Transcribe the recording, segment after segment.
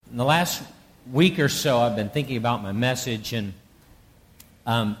In the last week or so, I've been thinking about my message and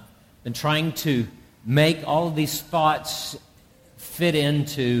been trying to make all of these thoughts fit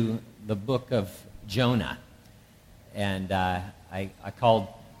into the book of Jonah. And I called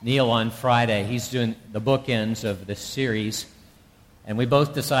Neil on Friday. He's doing the bookends of this series, and we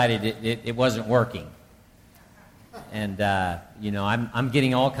both decided it wasn't working. And I'm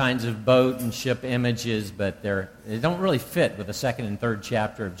getting all kinds of boat and ship images, but they don't really fit with the second and third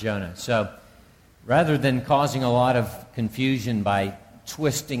chapter of Jonah. So rather than causing a lot of confusion by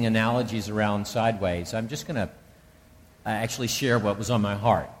twisting analogies around sideways, I'm just going to actually share what was on my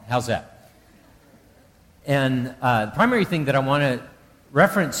heart. How's that? And the primary thing that I want to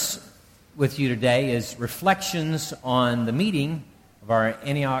reference with you today is reflections on the meeting of our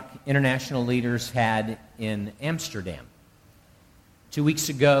Antioch International leaders had in Amsterdam. 2 weeks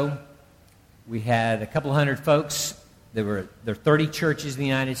ago, we had a couple hundred folks. There are 30 churches in the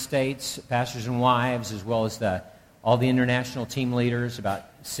United States, pastors and wives, as well as all the international team leaders, about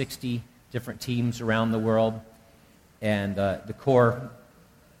 60 different teams around the world, and the core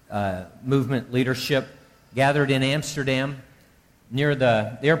movement leadership gathered in Amsterdam near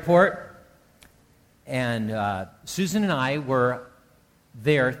the airport. And Susan and I were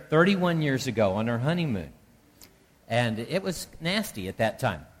there 31 years ago on our honeymoon. And it was nasty at that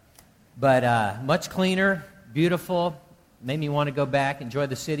time. But much cleaner, beautiful, made me want to go back, enjoy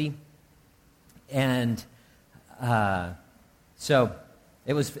the city. And so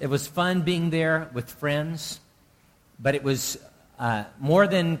it was fun being there with friends, but it was more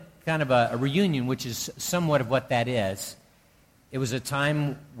than kind of a reunion, which is somewhat of what that is. It was a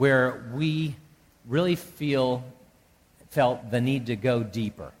time where we really felt the need to go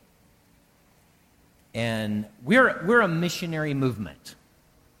deeper. And we're a missionary movement.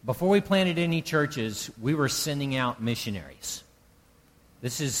 Before we planted any churches, we were sending out missionaries.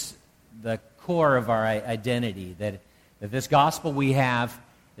 This is the core of our identity, that this gospel we have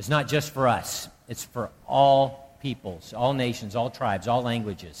is not just for us. It's for all peoples, all nations, all tribes, all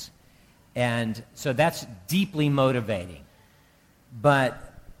languages. And so that's deeply motivating. But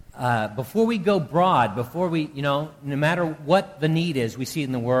before we go broad, before we, no matter what the need is we see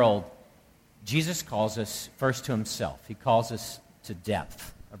in the world, Jesus calls us first to himself. He calls us to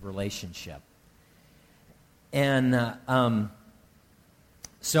depth of relationship. And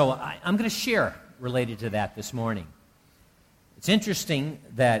so I'm going to share related to that this morning. It's interesting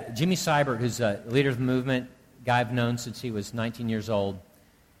that Jimmy Seibert, who's a leader of the movement, guy I've known since he was 19 years old,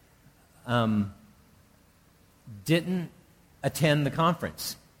 didn't attend the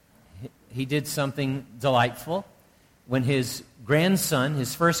conference. He did something delightful. When his grandson,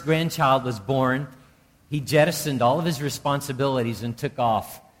 his first grandchild, was born, he jettisoned all of his responsibilities and took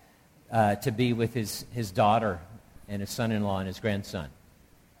off to be with his daughter and his son-in-law and his grandson.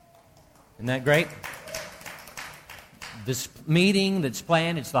 Isn't that great? This meeting that's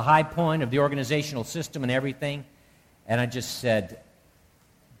planned, it's the high point of the organizational system and everything. And I just said,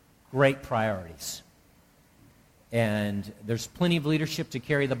 great priorities. And there's plenty of leadership to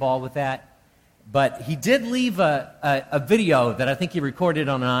carry the ball with that. But he did leave a video that I think he recorded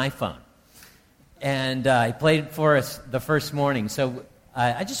on an iPhone. And he played it for us the first morning. So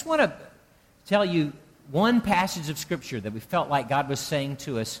I just want to tell you one passage of Scripture that we felt like God was saying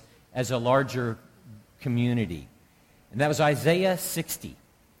to us as a larger community. And that was Isaiah 60.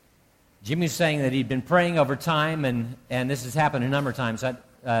 Jimmy was saying that he'd been praying over time, and this has happened a number of times.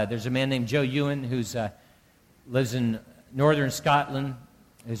 There's a man named Joe Ewan who lives in northern Scotland,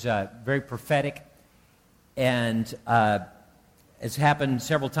 who's very prophetic, and it's happened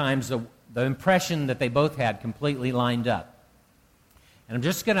several times. The impression that they both had completely lined up. And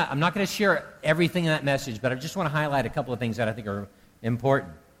I'm not going to share everything in that message, but I just want to highlight a couple of things that I think are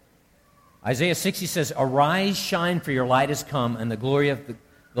important. Isaiah 60 says, "Arise, shine, for your light has come, and the glory of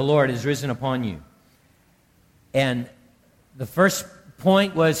the Lord is risen upon you." And the first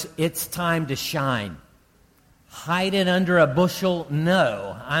point was, it's time to shine. Hide it under a bushel?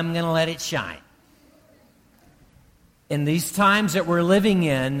 No, I'm going to let it shine. In these times that we're living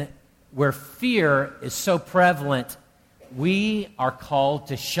in, where fear is so prevalent, we are called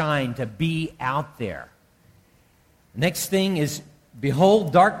to shine, to be out there. Next thing is,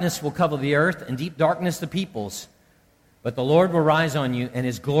 behold, darkness will cover the earth, and deep darkness the peoples. But the Lord will rise on you, and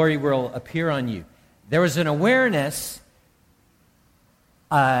his glory will appear on you. There was an awareness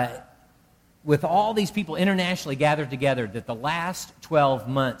with all these people internationally gathered together that the last 12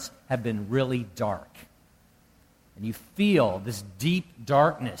 months have been really dark. And you feel this deep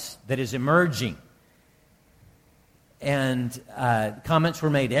darkness that is emerging. And comments were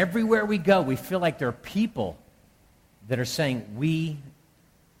made. Everywhere we go, we feel like there are people that are saying, we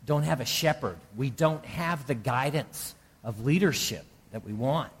don't have a shepherd. We don't have the guidance of leadership that we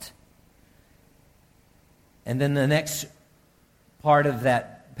want. And then the next part of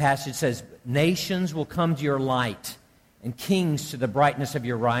that passage says, nations will come to your light, and kings to the brightness of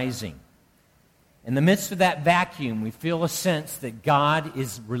your rising. In the midst of that vacuum, we feel a sense that God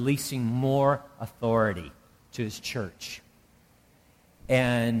is releasing more authority to His church.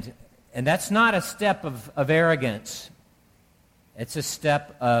 And that's not a step of arrogance. It's a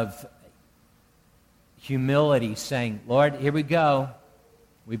step of humility, saying, Lord, here we go.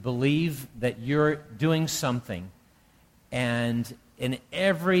 We believe that you're doing something. And in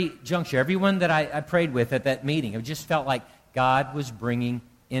every juncture, everyone that I prayed with at that meeting, it just felt like God was bringing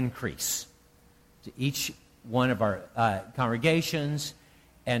increase to each one of our congregations,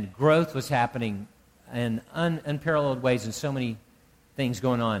 and growth was happening in unparalleled ways, and so many things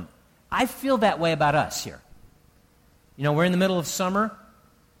going on. I feel that way about us here. You know, we're in the middle of summer,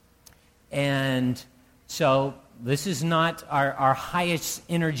 and so this is not our highest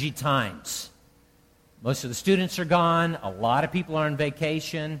energy times. Most of the students are gone. A lot of people are on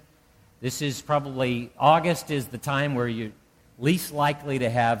vacation. This is probably, August is the time where you're least likely to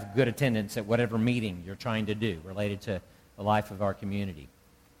have good attendance at whatever meeting you're trying to do related to the life of our community.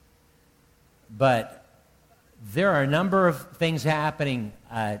 But there are a number of things happening.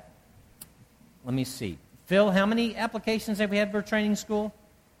 Let me see. Phil, how many applications have we had for training school?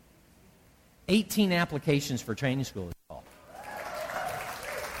 18 applications for training school this fall.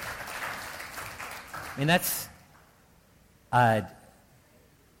 I mean, that's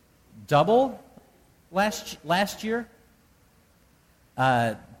double last year.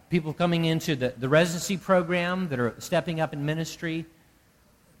 People coming into the residency program that are stepping up in ministry.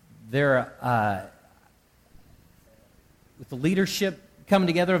 They're with the leadership coming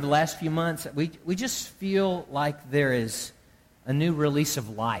together over the last few months. We just feel like there is a new release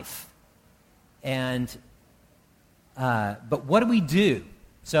of life. And but what do we do?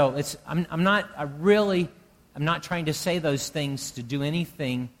 So I'm not trying to say those things to do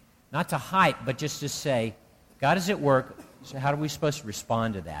anything, not to hype, but just to say, God is at work. So how are we supposed to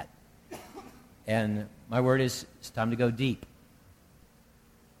respond to that? And my word is, it's time to go deep.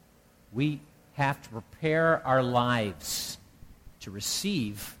 We have to prepare our lives to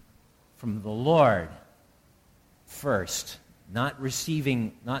receive from the Lord first, not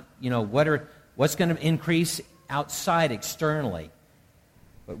receiving, what's going to increase outside externally,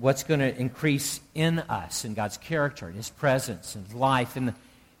 but what's going to increase in us, in God's character, in His presence, in His life, and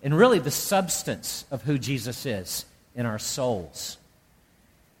really the substance of who Jesus is in our souls.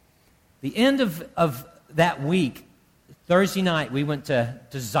 The end of that week, Thursday night, we went to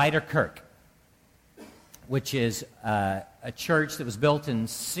Zuiderkerk, which is a church that was built in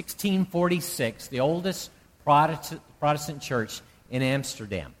 1646, the oldest Protestant church in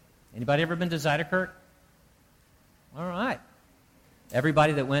Amsterdam. Anybody ever been to Zuiderkerk? All right.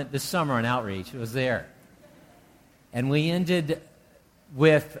 Everybody that went this summer on outreach was there. And we ended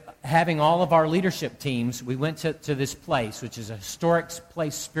with having all of our leadership teams. We went to this place, which is a historic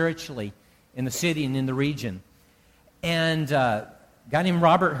place spiritually in the city and in the region. And a guy named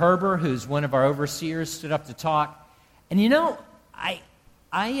Robert Herber, who's one of our overseers, stood up to talk. And you know, I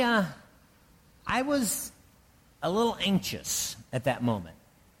was a little anxious at that moment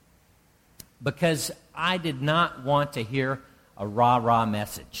because I did not want to hear a rah-rah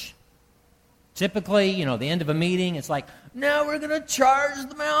message. Typically, the end of a meeting, it's like, now we're going to charge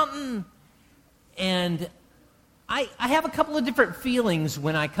the mountain. And I have a couple of different feelings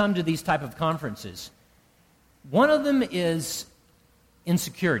when I come to these type of conferences. One of them is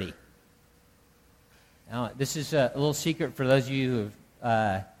insecurity. Now, this is a little secret for those of you who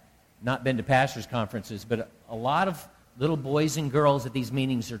have not been to pastors' conferences, but a lot of little boys and girls at these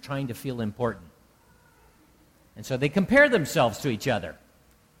meetings are trying to feel important. And so they compare themselves to each other.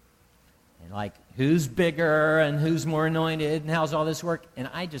 And like, who's bigger and who's more anointed and how's all this work? And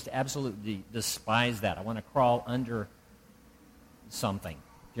I just absolutely despise that. I want to crawl under something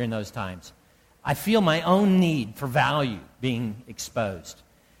during those times. I feel my own need for value being exposed.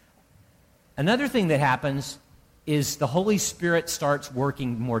 Another thing that happens is the Holy Spirit starts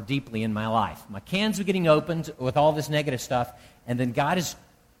working more deeply in my life. My cans are getting opened with all this negative stuff, and then God is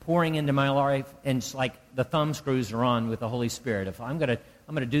pouring into my life, and it's like the thumb screws are on with the Holy Spirit. If I'm going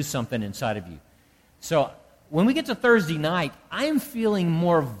to do something inside of you. So when we get to Thursday night, I'm feeling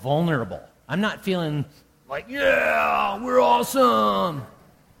more vulnerable. I'm not feeling like, yeah, we're awesome.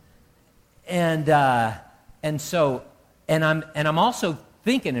 And I'm also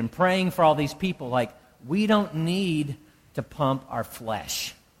thinking and praying for all these people, like, we don't need to pump our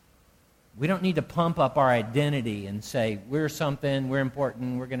flesh. We don't need to pump up our identity and say, we're something, we're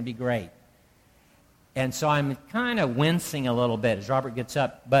important, we're going to be great. And so I'm kind of wincing a little bit as Robert gets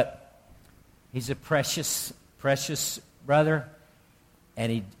up, but he's a precious, precious brother,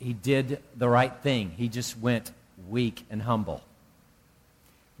 and he did the right thing. He just went weak and humble.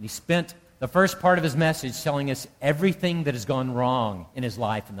 And he spent the first part of his message telling us everything that has gone wrong in his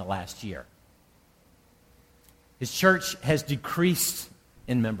life in the last year. His church has decreased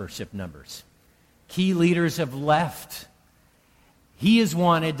in membership numbers. Key leaders have left. He has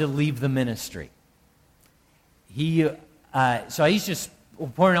wanted to leave the ministry. So he's just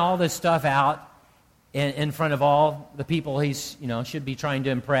pouring all this stuff out in front of all the people he's, should be trying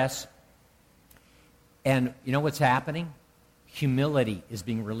to impress. And you know what's happening? Humility is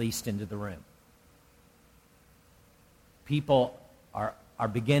being released into the room. People are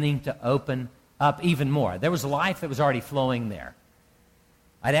beginning to open up even more. There was life that was already flowing there.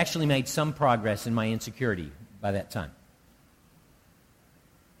 I'd actually made some progress in my insecurity by that time.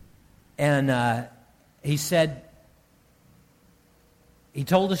 And he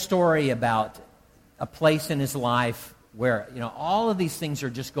told a story about a place in his life where, all of these things are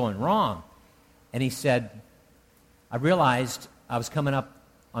just going wrong. And he said, I realized I was coming up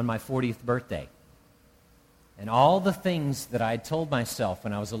on my 40th birthday. And all the things that I had told myself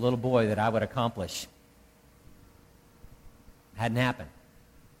when I was a little boy that I would accomplish hadn't happened.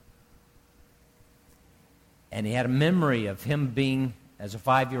 And he had a memory of him being, as a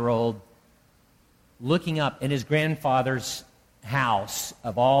 5-year-old, looking up in his grandfather's house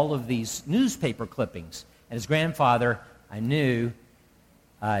of all of these newspaper clippings. And his grandfather, I knew,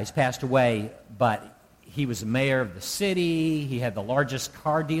 he's passed away, but he was the mayor of the city. He had the largest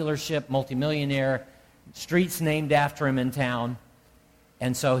car dealership, multimillionaire, streets named after him in town.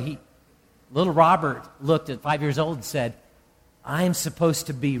 And so little Robert looked at 5 years old and said, I'm supposed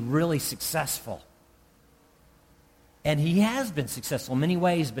to be really successful. And he has been successful in many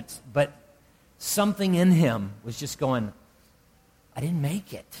ways, but something in him was just going, I didn't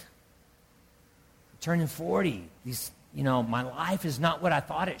make it. I'm turning 40. My life is not what I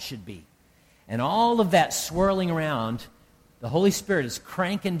thought it should be. And all of that swirling around, the Holy Spirit is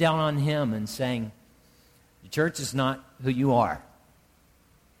cranking down on him and saying, the church is not who you are.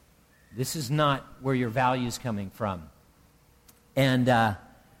 This is not where your value is coming from. And a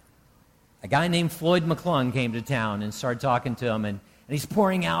guy named Floyd McClung came to town and started talking to him, and he's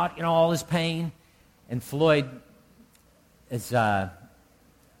pouring out, all his pain. And Floyd is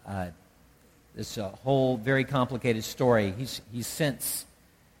this whole very complicated story. He's since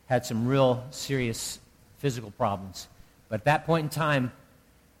had some real serious physical problems. But at that point in time,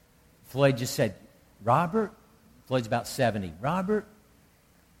 Floyd just said, Robert, Floyd's about 70, Robert,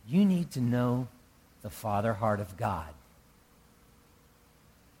 you need to know the Father Heart of God.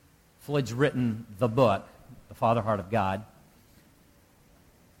 Floyd's written the book, The Father Heart of God.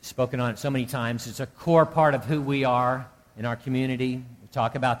 Spoken on it so many times. It's a core part of who we are in our community. We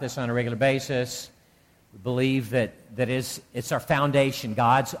talk about this on a regular basis. We believe that it's our foundation,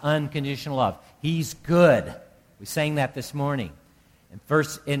 God's unconditional love. He's good. We sang that this morning. And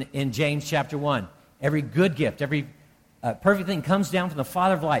first in James chapter 1, every good gift, every perfect thing comes down from the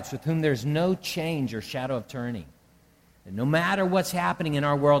Father of lights, with whom there's no change or shadow of turning. And no matter what's happening in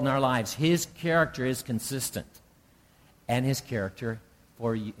our world and our lives, His character is consistent. And His character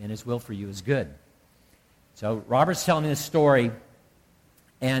for you and His will for you is good. So Robert's telling me this story,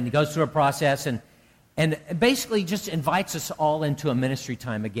 and he goes through a process and basically just invites us all into a ministry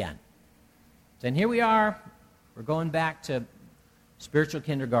time again. And here we are. We're going back to spiritual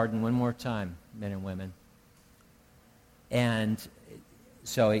kindergarten one more time, men and women. And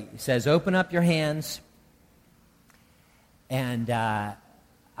so he says, open up your hands, and I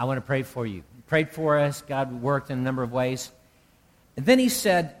want to pray for you. He prayed for us. God worked in a number of ways. And then he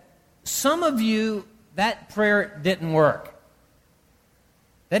said, some of you, that prayer didn't work.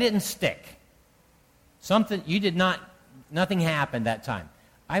 That didn't stick. Nothing happened that time.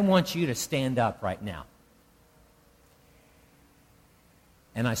 I want you to stand up right now.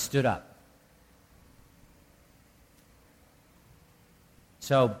 And I stood up.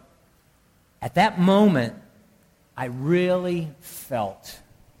 So, at that moment, I really felt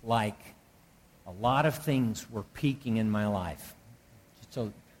like a lot of things were peaking in my life. Just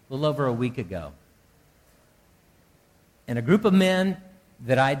a little over a week ago. And a group of men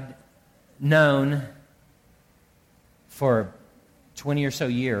that I'd known for 20 or so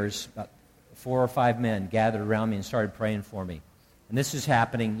years, about 4 or 5 men gathered around me and started praying for me. And this is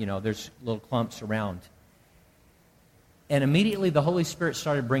happening, there's little clumps around. And immediately the Holy Spirit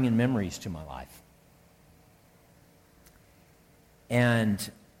started bringing memories to my life.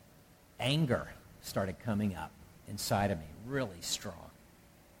 And anger started coming up inside of me, really strong.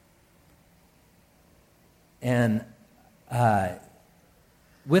 And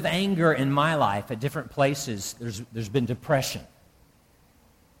with anger in my life at different places, there's been depression.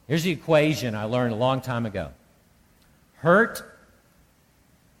 Here's the equation I learned a long time ago. Hurt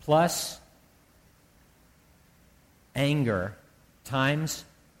plus anger times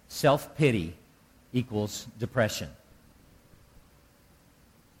self-pity equals depression.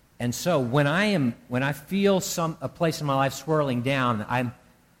 And so when I feel a place in my life swirling down,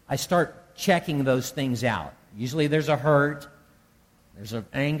 I start checking those things out. Usually there's a hurt, there's an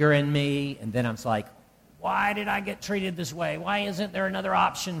anger in me, and then I'm like, why did I get treated this way? Why isn't there another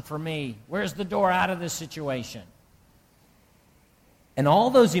option for me? Where's the door out of this situation? And all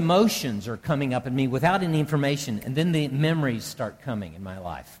those emotions are coming up in me without any information, and then the memories start coming in my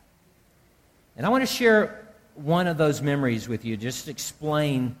life. And I want to share one of those memories with you, just to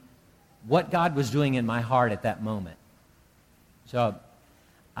explain what God was doing in my heart at that moment. So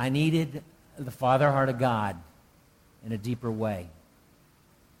I needed the Father heart of God in a deeper way.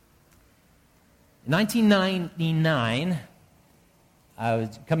 In 1999, I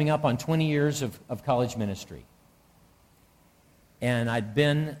was coming up on 20 years of college ministry. And I'd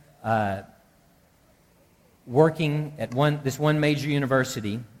been working at this one major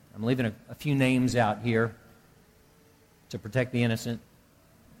university. I'm leaving a few names out here to protect the innocent.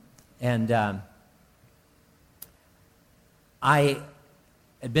 And I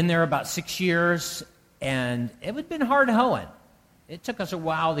had been there about 6 years, and it had been hard hoeing. It took us a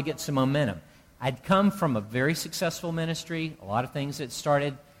while to get some momentum. I'd come from a very successful ministry, a lot of things that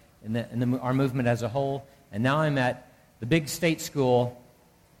started in our movement as a whole, and now I'm at the big state school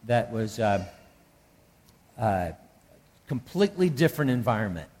that was completely different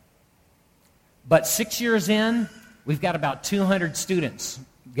environment. But 6 years in, we've got about 200 students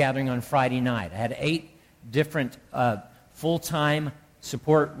gathering on Friday night. I had 8 different full-time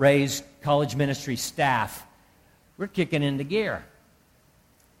support-raised college ministry staff. We're kicking into gear.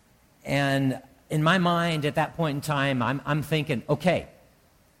 And in my mind at that point in time, I'm thinking, okay,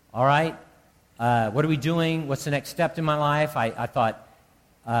 all right, what are we doing? What's the next step in my life? I thought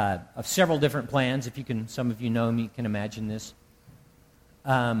of several different plans. If you can, some of you know me, can imagine this.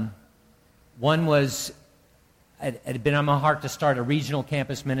 One was, it had been on my heart to start a regional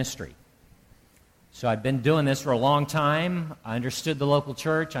campus ministry. So I'd been doing this for a long time. I understood the local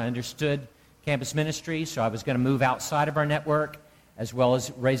church. I understood campus ministry. So I was going to move outside of our network, as well as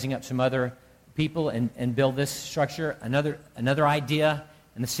raising up some other people and build this structure. Another idea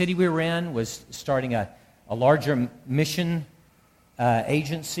in the city we were in was starting a larger mission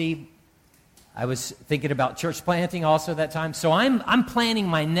agency. I was thinking about church planting also at that time. So I'm planning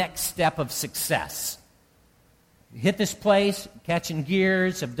my next step of success. Hit this place, catching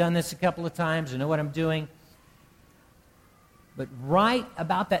gears. I've done this a couple of times. I know what I'm doing. But right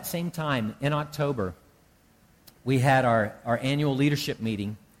about that same time, in October, we had our annual leadership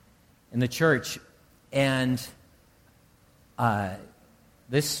meeting in the church. And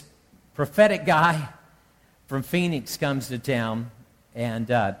this prophetic guy from Phoenix comes to town.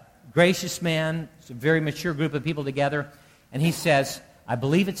 And gracious man, it's a very mature group of people together. And he says, I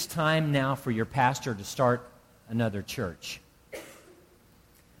believe it's time now for your pastor to start another church.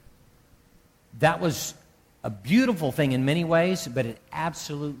 That was a beautiful thing in many ways, but it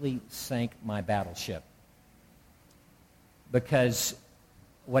absolutely sank my battleship. Because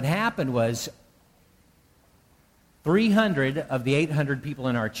what happened was 300 of the 800 people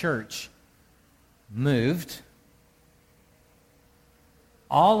in our church moved.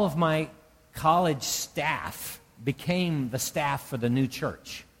 All of my college staff became the staff for the new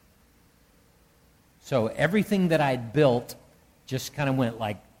church. So everything that I'd built just kind of went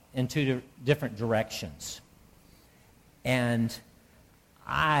like in two different directions. And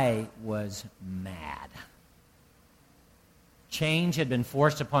I was mad. Change had been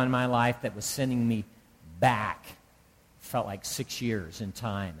forced upon my life that was sending me back. Felt like 6 years in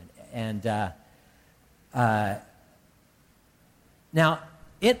time. And now,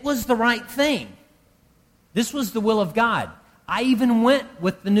 it was the right thing. This was the will of God. I even went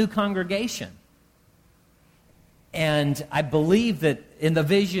with the new congregation. And I believed that in the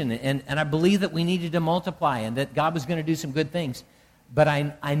vision, and I believed that we needed to multiply and that God was going to do some good things. But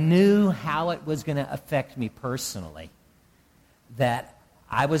I knew how it was going to affect me personally. That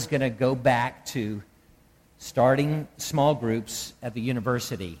I was going to go back to starting small groups at the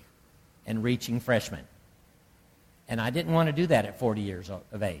university and reaching freshmen. And I didn't want to do that at 40 years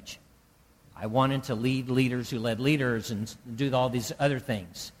of age. I wanted to lead leaders who led leaders and do all these other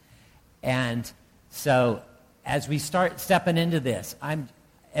things. And so as we start stepping into this,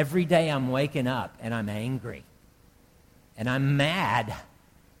 every day I'm waking up and I'm angry. And I'm mad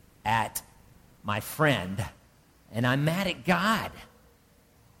at my friend. And I'm mad at God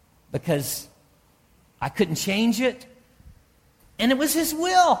because I couldn't change it. And it was His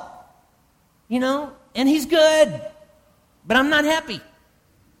will, and He's good. But I'm not happy.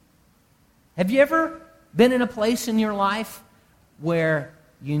 Have you ever been in a place in your life where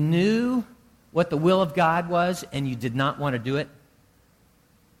you knew what the will of God was and you did not want to do it?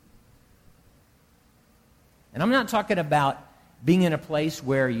 And I'm not talking about being in a place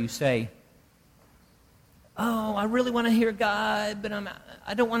where you say, oh, I really want to hear God, but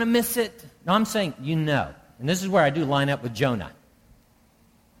I don't want to miss it. No, I'm saying And this is where I do line up with Jonah.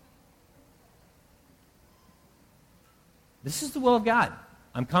 This is the will of God.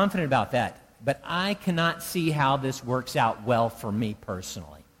 I'm confident about that. But I cannot see how this works out well for me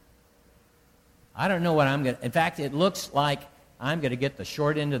personally. I don't know what I'm going to... In fact, it looks like I'm going to get the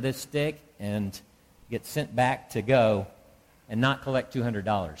short end of this stick and get sent back to go and not collect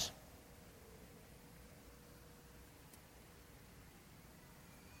 $200.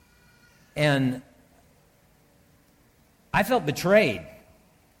 And I felt betrayed.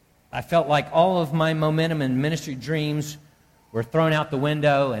 I felt like all of my momentum and ministry dreams were thrown out the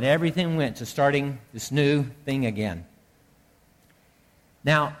window, and everything went to starting this new thing again.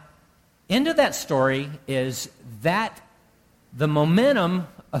 Now, into that story is that the momentum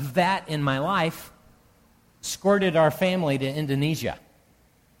of that in my life squirted our family to Indonesia,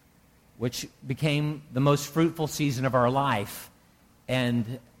 which became the most fruitful season of our life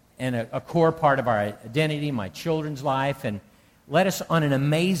and a core part of our identity, my children's life, and led us on an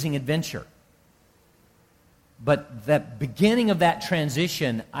amazing adventure. But the beginning of that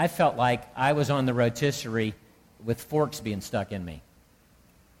transition, I felt like I was on the rotisserie with forks being stuck in me.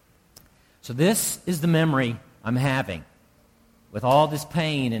 So this is the memory I'm having with all this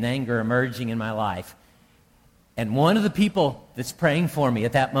pain and anger emerging in my life. And one of the people that's praying for me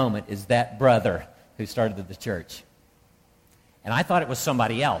at that moment is that brother who started the church. And I thought it was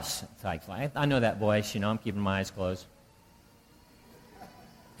somebody else. It's like, I know that voice, I'm keeping my eyes closed.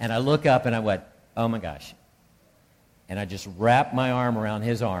 And I look up and I went, oh my gosh. And I just wrapped my arm around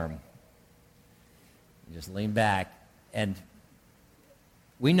his arm. And just leaned back. And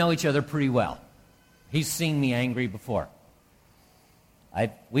we know each other pretty well. He's seen me angry before.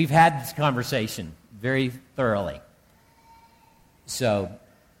 We've had this conversation very thoroughly. So,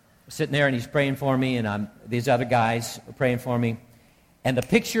 sitting there and he's praying for me, and these other guys are praying for me. And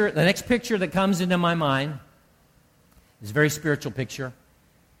the next picture that comes into my mind is a very spiritual picture.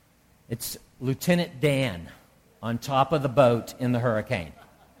 It's Lieutenant Dan on top of the boat in the hurricane.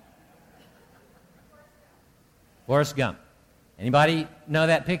 Forrest Gump. Anybody know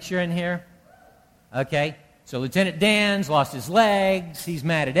that picture in here? Okay. So Lieutenant Dan's lost his legs. He's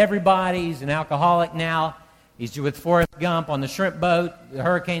mad at everybody. He's an alcoholic now. He's with Forrest Gump on the shrimp boat. The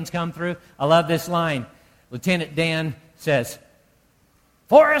hurricanes come through. I love this line. Lieutenant Dan says,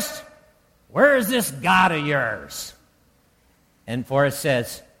 Forrest, where is this God of yours? And Forrest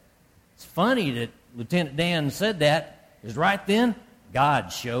says, it's funny that Lieutenant Dan said that, because right then,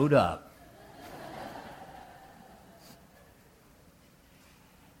 God showed up.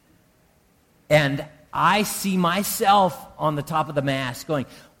 And I see myself on the top of the mast going,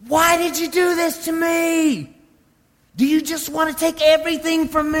 why did you do this to me? Do you just want to take everything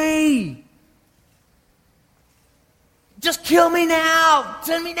from me? Just kill me now.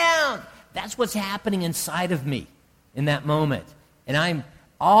 Send me down. That's what's happening inside of me in that moment. And I'm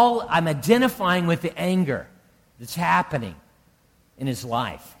identifying with the anger that's happening in his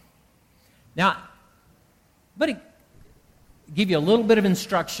life. Now, but give you a little bit of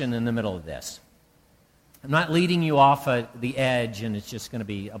instruction in the middle of this. I'm not leading you off the edge and it's just going to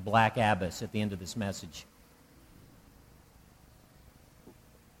be a black abyss at the end of this message.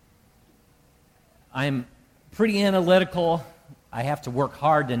 I'm pretty analytical. I have to work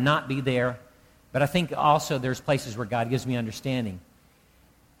hard to not be there. But I think also there's places where God gives me understanding.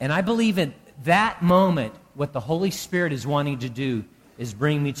 And I believe in that moment, what the Holy Spirit is wanting to do is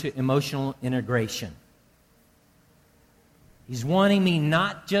bring me to emotional integration. He's wanting me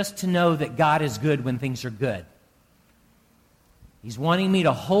not just to know that God is good when things are good. He's wanting me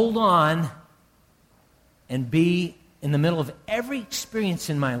to hold on and be in the middle of every experience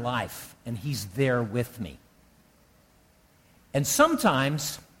in my life, and He's there with me. And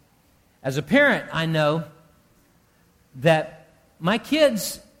sometimes, as a parent, I know that my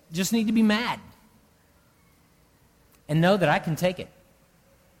kids just need to be mad and know that I can take it.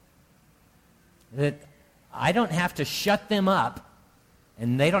 That I don't have to shut them up,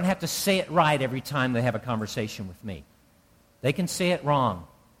 and they don't have to say it right every time they have a conversation with me. They can say it wrong,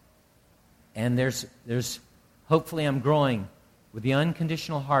 And there's hopefully I'm growing with the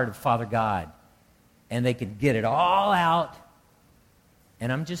unconditional heart of Father God. And they could get it all out.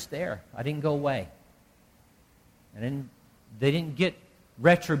 And I'm just there. I didn't go away. They didn't get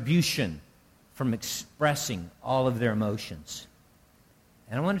retribution from expressing all of their emotions.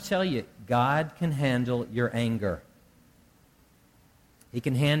 And I want to tell you, God can handle your anger. He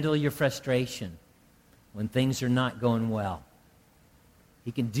can handle your frustration when things are not going well.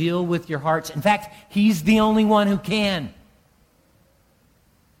 He can deal with your hearts. In fact, He's the only one who can.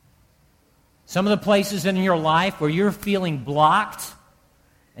 Some of the places in your life where you're feeling blocked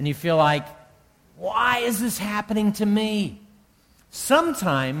and you feel like, why is this happening to me?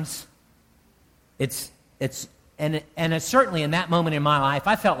 Sometimes it's certainly in that moment in my life,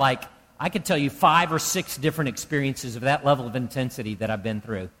 I felt like I could tell you 5 or 6 different experiences of that level of intensity that I've been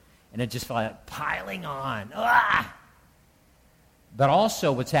through. And it just felt like piling on. Ah! But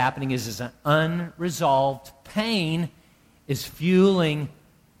also what's happening is an unresolved pain is fueling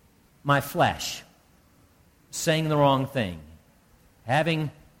my flesh, saying the wrong thing,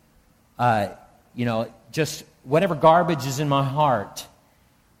 having, just whatever garbage is in my heart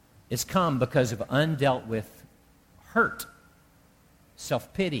has come because of undealt with hurt,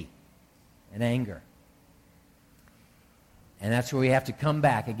 self-pity, and anger. And that's where we have to come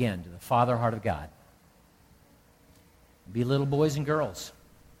back again to the Father heart of God. Be little boys and girls.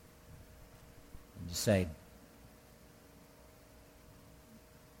 And just say,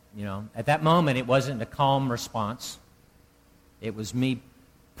 at that moment it wasn't a calm response. It was me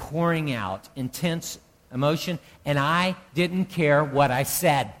pouring out intense emotion, and I didn't care what I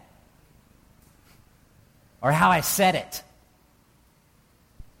said or how I said it.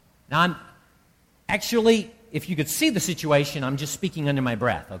 Now, I'm actually, if you could see the situation, I'm just speaking under my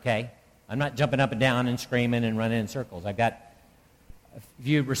breath, okay? I'm not jumping up and down and screaming and running in circles. I've got a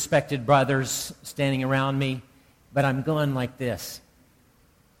few respected brothers standing around me, but I'm going like this.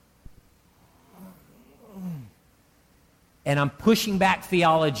 And I'm pushing back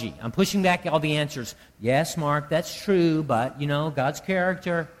theology. I'm pushing back all the answers. Yes, Mark, that's true, but, God's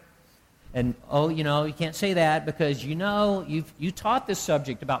character. And, you can't say that because, you taught this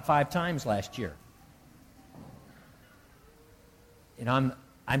subject about 5 times last year. And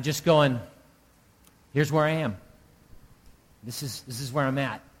I'm just going, here's where I am. This is where I'm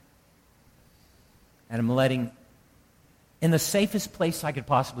at. And I'm letting, in the safest place I could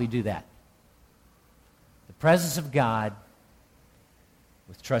possibly do that, the presence of God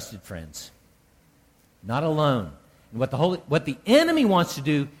with trusted friends. Not alone. And what the enemy wants to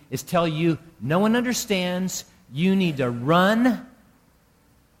do is tell you, no one understands, you need to run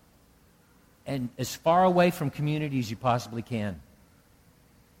and as far away from community as you possibly can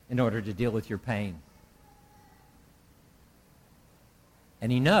in order to deal with your pain.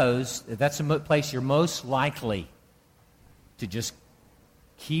 And he knows that that's a place you're most likely to just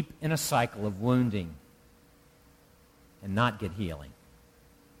keep in a cycle of wounding and not get healing.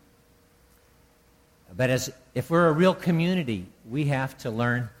 But if we're a real community, we have to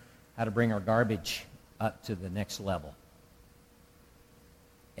learn how to bring our garbage up to the next level.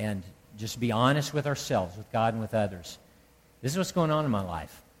 And just be honest with ourselves, with God, and with others. This is what's going on in my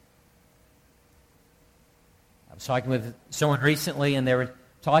life. I was talking with someone recently, and they were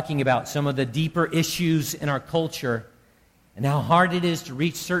talking about some of the deeper issues in our culture and how hard it is to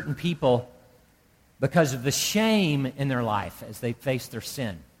reach certain people because of the shame in their life as they face their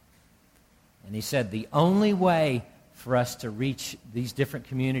sin. And he said the only way for us to reach these different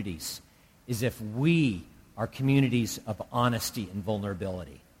communities is if we are communities of honesty and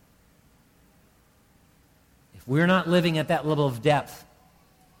vulnerability. If we're not living at that level of depth,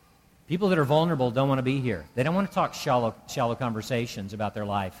 people that are vulnerable don't want to be here. They don't want to talk shallow conversations about their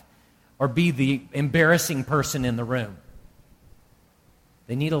life or be the embarrassing person in the room.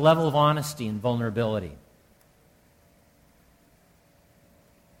 They need a level of honesty and vulnerability.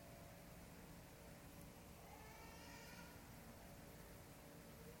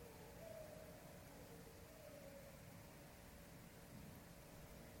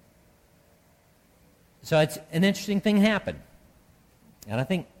 So it's an interesting thing happened.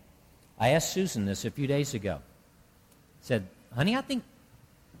 And I asked Susan this a few days ago. I said, honey, I think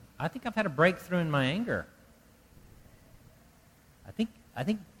I've had a breakthrough in my anger. I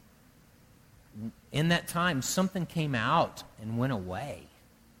think in that time something came out and went away.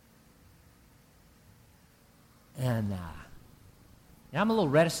 And I'm a little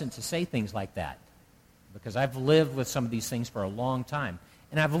reticent to say things like that because I've lived with some of these things for a long time.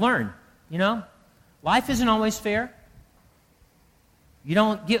 And I've learned, life isn't always fair. You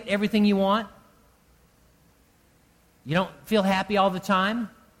don't get everything you want. You don't feel happy all the time.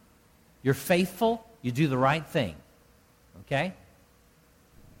 You're faithful. You do the right thing. Okay?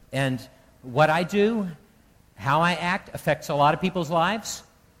 And what I do, how I act, affects a lot of people's lives.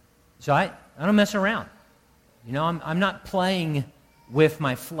 So I don't mess around. You know, I'm not playing with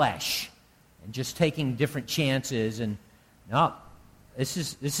my flesh and just taking different chances. And no, this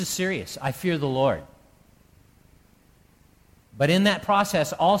is serious. I fear the Lord. But in that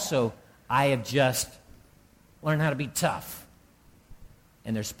process also, I have just learned how to be tough.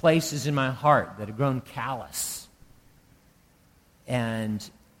 And there's places in my heart that have grown callous. And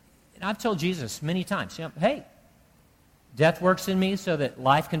I've told Jesus many times, you know, hey, death works in me so that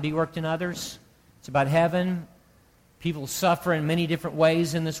life can be worked in others. It's about heaven. People suffer in many different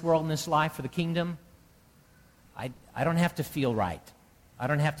ways in this world, in this life, for the kingdom. I don't have to feel right. I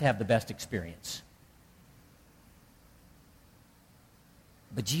don't have to have the best experience.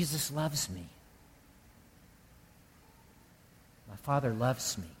 But Jesus loves me. My Father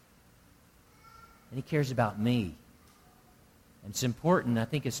loves me. And He cares about me. And it's important, I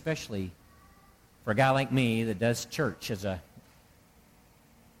think, especially for a guy like me that does church as a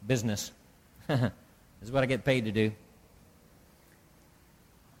business. This is what I get paid to do.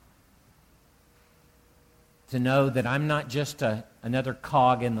 To know that I'm not just another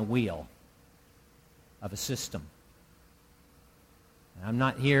cog in the wheel of a system. And I'm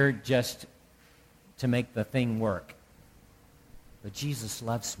not here just to make the thing work. But Jesus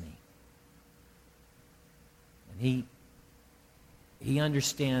loves me. And He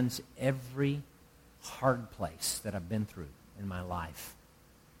understands every hard place that I've been through in my life.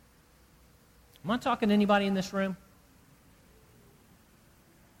 Am I talking to anybody in this room?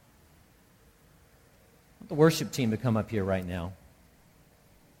 I want the worship team to come up here right now.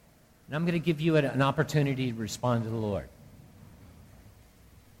 And I'm going to give you an opportunity to respond to the Lord.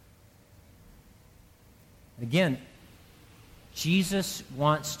 Again, Jesus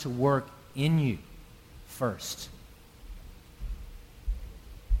wants to work in you first.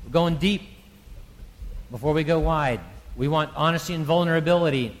 We're going deep before we go wide. We want honesty and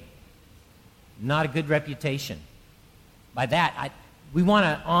vulnerability, not a good reputation. By that, we want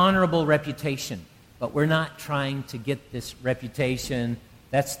an honorable reputation, but we're not trying to get this reputation.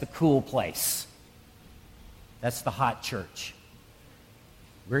 That's the cool place. That's the hot church.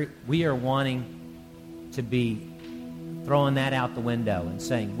 We are wanting to be throwing that out the window and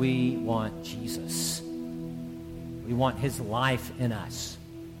saying, we want Jesus. We want His life in us.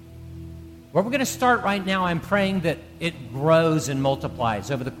 Where we're going to start right now, I'm praying that it grows and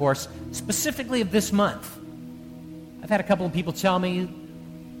multiplies over the course, specifically of this month. I've had a couple of people tell me,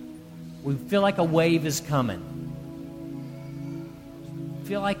 we feel like a wave is coming.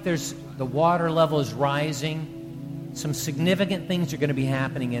 Feel like the water level is rising. Some significant things are going to be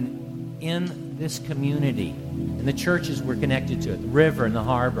happening in this community, in the churches we're connected to, at the river and the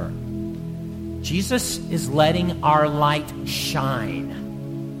harbor. Jesus is letting our light shine.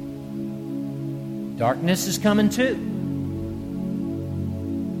 Darkness is coming too.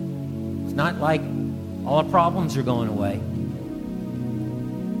 It's not like all our problems are going away.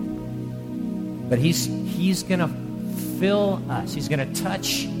 But He's going to fill us. He's going to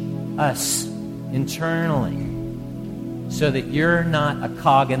touch us internally so that you're not a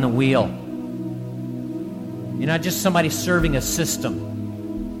cog in the wheel. You're not just somebody serving a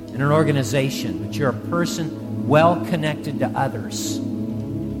system in an organization, but you're a person well connected to others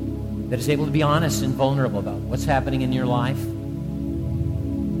that is able to be honest and vulnerable about what's happening in your life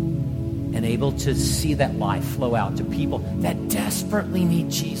and able to see that life flow out to people that desperately need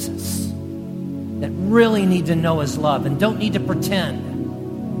Jesus, that really need to know His love and don't need to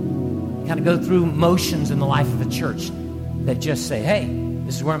pretend. Kind of go through motions in the life of the church that just say, hey,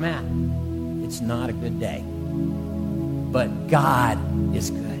 this is where I'm at. It's not a good day, but God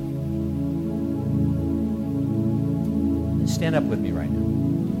is good. Stand up with me right now.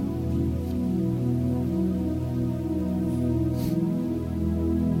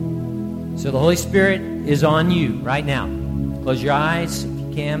 So the Holy Spirit is on you right now. Close your eyes if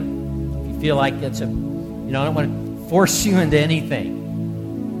you can. If you feel like it's I don't want to force you into anything.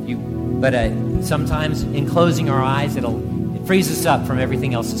 But sometimes in closing our eyes, it frees us up from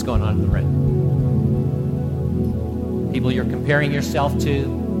everything else that's going on in the room. People you're comparing yourself to,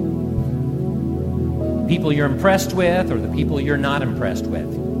 people you're impressed with, or the people you're not impressed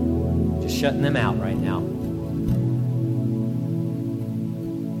with. Just shutting them out right now.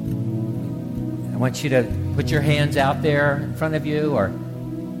 I want you to put your hands out there in front of you, or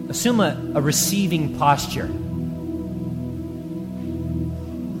assume a receiving posture.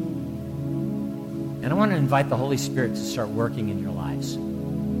 And I want to invite the Holy Spirit to start working in your lives.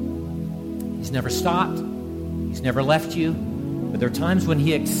 He's never stopped. He's never left you. But there are times when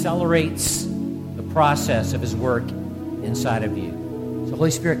he accelerates the process of his work inside of you. So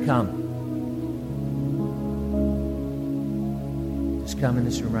Holy Spirit, come. Just come in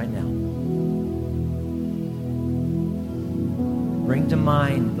this room right now. Bring to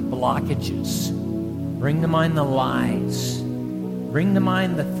mind the blockages. Bring to mind the lies. Bring to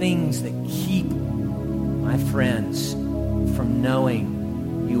mind the things that keep my friends from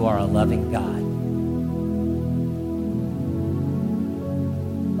knowing you are a loving God.